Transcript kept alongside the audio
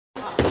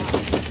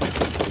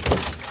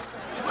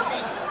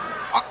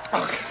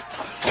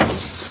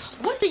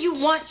What do you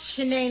want,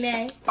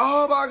 Shanae?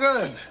 Oh, my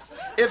goodness.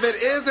 If it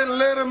isn't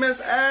Little Miss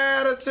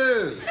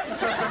Attitude,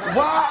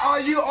 why are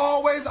you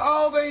always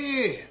over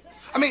here?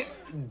 I mean,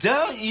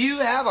 don't you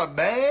have a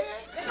bag?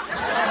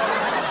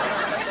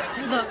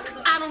 Look,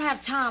 I don't have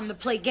time to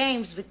play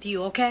games with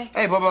you, okay?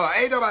 Hey, Bubba,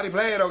 ain't nobody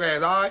playing no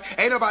games, all right?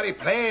 Ain't nobody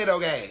playing no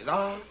games,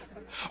 all right?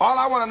 All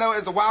I want to know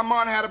is why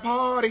Martin had a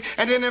party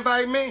and didn't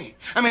invite me.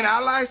 I mean, I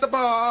like the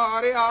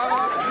party, Did I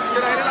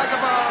like the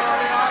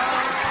party,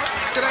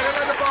 Did I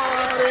like the party?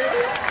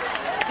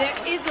 There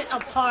isn't a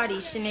party,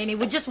 Shanae.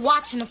 We're just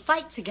watching a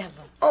fight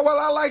together. Oh, well,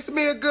 I likes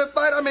me a good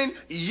fight. I mean,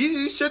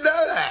 you should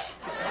know that.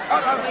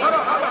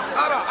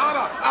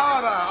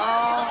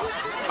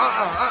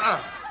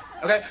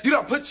 Okay? You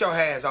don't put your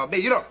hands on me.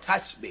 You don't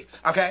touch me,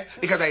 okay?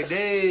 Because ain't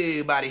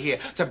nobody here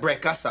to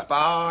break us up,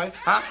 all right?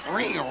 Huh?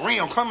 Ring,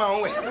 come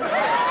on with it.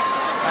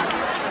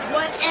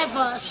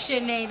 Whatever,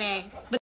 Shanae.